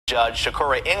Judge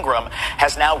Shakura Ingram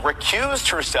has now recused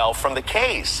herself from the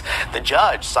case. The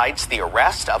judge cites the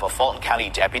arrest of a Fulton County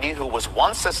deputy who was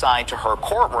once assigned to her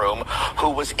courtroom, who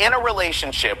was in a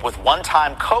relationship with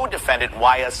one-time co-defendant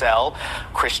YSL,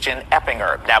 Christian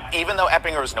Eppinger. Now, even though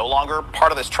Eppinger is no longer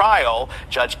part of this trial,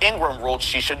 Judge Ingram ruled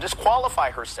she should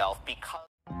disqualify herself because...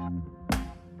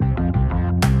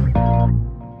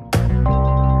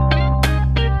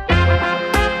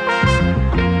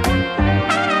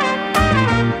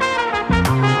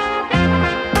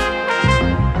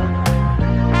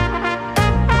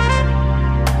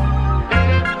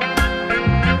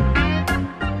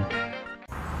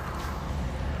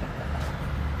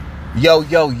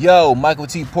 Yo, Michael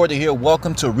T. Porter here.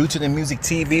 Welcome to Rooted in Music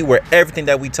TV, where everything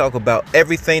that we talk about,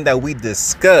 everything that we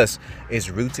discuss is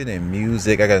rooted in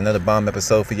music. I got another bomb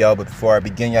episode for y'all, but before I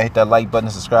begin, y'all hit that like button,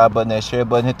 subscribe button, that share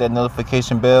button, hit that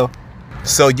notification bell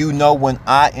so you know when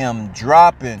I am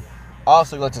dropping.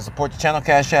 Also, go to support the channel,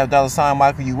 Cash App,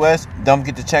 $Michael US. Don't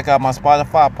forget to check out my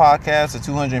Spotify podcast, the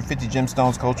 250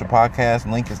 Gemstones Culture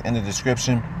Podcast. Link is in the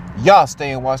description. Y'all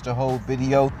stay and watch the whole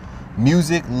video.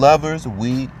 Music lovers,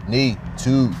 we need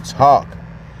to talk.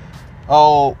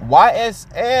 Oh,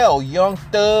 YSL, Young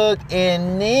Thug,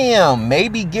 and them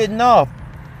maybe getting off.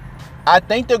 I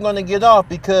think they're going to get off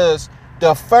because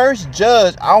the first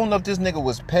judge, I don't know if this nigga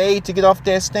was paid to get off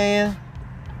that stand.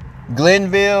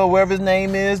 Glenville, wherever his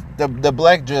name is, the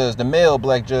black judge, the male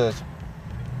black judge.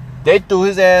 They threw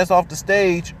his ass off the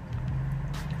stage,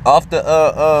 out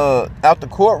the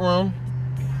courtroom.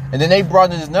 And then they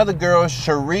brought in this another girl,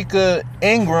 Sharika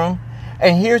Ingram.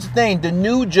 And here's the thing, the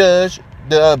new judge,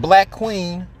 the black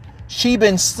queen, she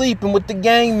been sleeping with the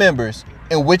gang members.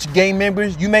 And which gang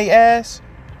members, you may ask?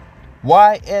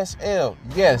 YSL.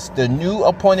 Yes, the new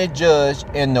appointed judge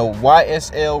in the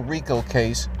YSL RICO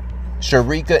case,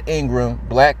 Sharika Ingram,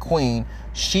 black queen,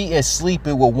 she is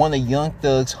sleeping with one of Young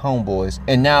Thug's homeboys.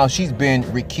 And now she's been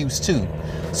recused too.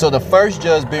 So the first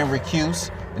judge been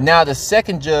recused. Now the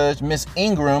second judge, Miss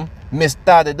Ingram, Miss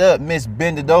Thought It Up, Miss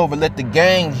Bend It Over, Let the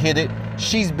Gang Hit It,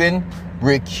 she's been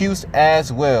recused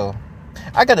as well.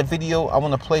 I got a video I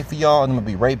want to play for y'all, and I'm going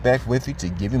to be right back with you to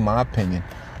give you my opinion.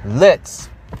 Let's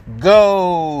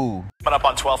go. Coming up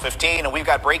on 12:15, and we've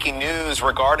got breaking news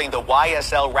regarding the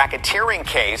YSL racketeering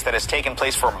case that has taken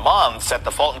place for months at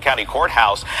the Fulton County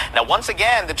Courthouse. Now, once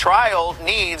again, the trial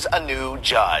needs a new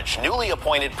judge. Newly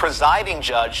appointed presiding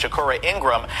judge Shakura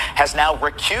Ingram has now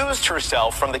recused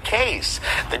herself from the case.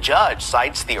 The judge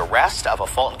cites the arrest of a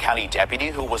Fulton County deputy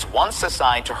who was once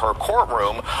assigned to her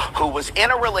courtroom, who was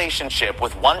in a relationship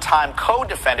with one-time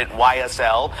co-defendant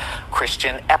YSL,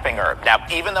 Christian Eppinger. Now,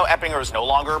 even though Eppinger is no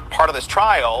longer part of this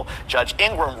trial, Judge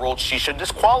Ingram ruled she should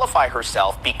disqualify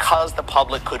herself because the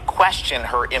public could question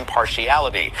her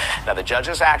impartiality. Now, the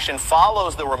judge's action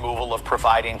follows the removal of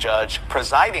presiding judge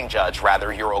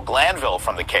Euro Glanville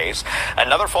from the case.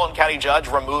 Another Fulton County judge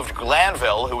removed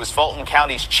Glanville, who is Fulton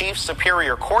County's chief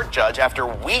superior court judge, after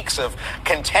weeks of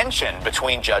contention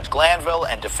between Judge Glanville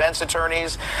and defense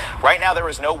attorneys. Right now, there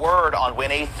is no word on when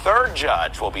a third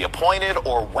judge will be appointed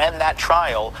or when that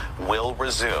trial will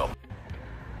resume.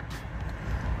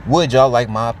 Would y'all like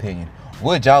my opinion?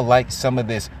 Would y'all like some of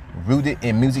this Rooted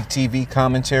in Music TV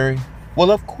commentary? Well,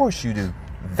 of course you do.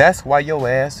 That's why your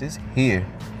ass is here.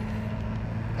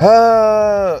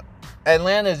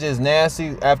 Atlanta's just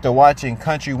nasty after watching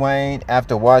Country Wayne,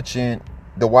 after watching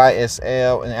the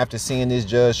YSL, and after seeing this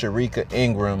judge, Sharika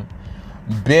Ingram,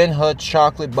 bend her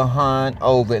chocolate behind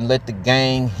over and let the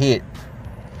gang hit.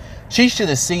 She should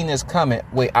have seen this coming.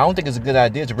 Wait, I don't think it's a good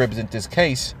idea to represent this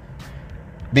case,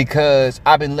 because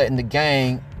I've been letting the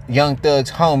gang, Young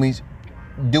Thug's homies,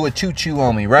 do a choo-choo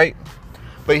on me, right?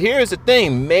 But here's the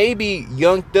thing. Maybe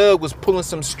Young Thug was pulling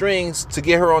some strings to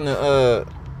get her on the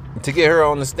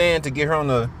stand, to get her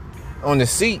on the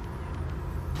seat,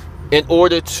 in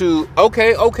order to,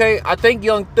 okay, I think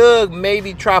Young Thug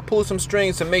maybe try to pull some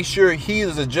strings to make sure he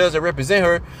is a judge that represent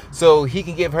her, so she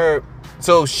can give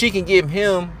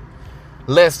him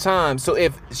less time. So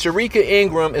if Sharika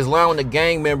Ingram is allowing the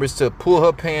gang members to pull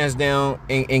her pants down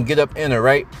and get up in her,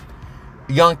 right?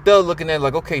 Young Thug looking at it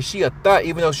like, okay, she a thought,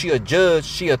 even though she a judge,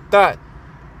 she a thought,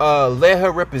 let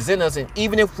her represent us, and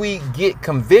even if we get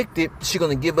convicted, she's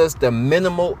gonna give us the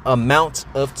minimal amount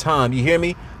of time. You hear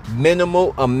me?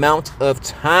 Minimal amount of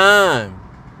time.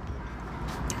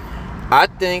 I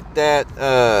think that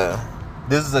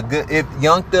this is a good, if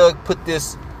Young Thug put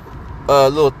this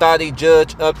little thotty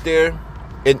judge up there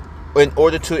in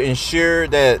order to ensure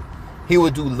that he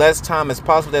would do less time as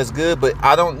possible, that's good. But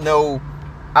I don't know,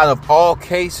 out of all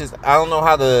cases, I don't know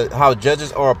how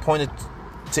judges are appointed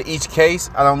to each case.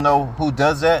 I don't know who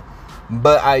does that.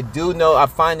 But I do know, I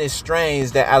find it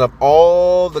strange that out of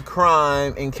all the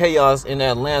crime and chaos in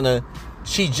Atlanta,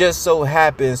 she just so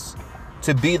happens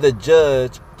to be the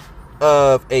judge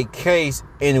of a case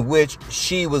in which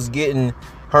she was getting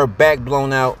her back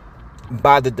blown out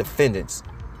by the defendants.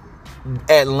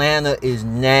 Atlanta is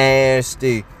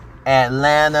nasty.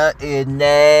 Atlanta is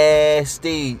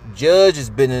nasty. Judges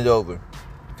bending it over.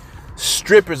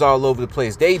 Strippers all over the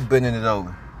place. They bending it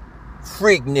over.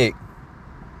 Freak Nick.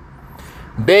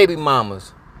 Baby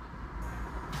mamas.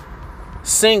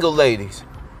 Single ladies.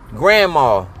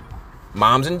 Grandma.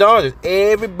 Moms and daughters.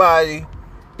 Everybody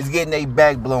is getting their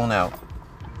back blown out.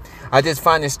 I just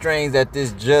find it strange that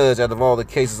this judge, out of all the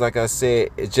cases, like I said,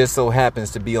 it just so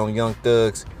happens to be on Young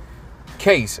Thug's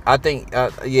case. I think,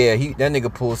 that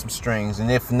nigga pulled some strings. And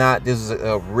if not, this is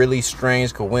a really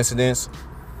strange coincidence.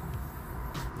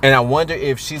 And I wonder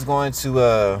if she's going to,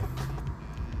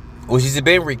 well, she's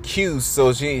been recused,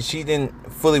 so she didn't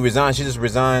fully resign. She just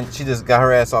resigned. She just got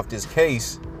her ass off this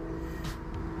case.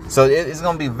 So it's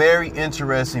going to be very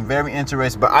interesting.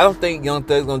 But I don't think Young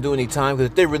Thug's going to do any time, because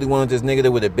if they really wanted this nigga, they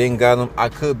would have been got him. I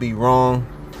could be wrong.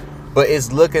 But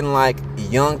it's looking like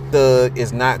Young Thug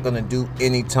is not going to do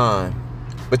any time.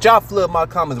 But y'all flood my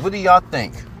comments. What do y'all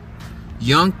think?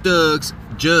 Young Thug's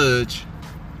judge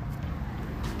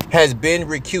has been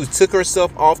recused. Took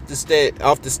herself off the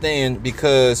stand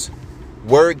because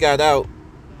word got out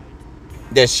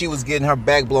that she was getting her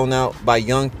back blown out by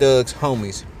Young Thug's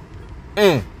homies.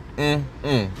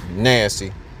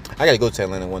 Nasty. I gotta go to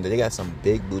Atlanta one day. They got some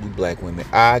big booty black women.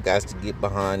 I got to get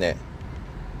behind that.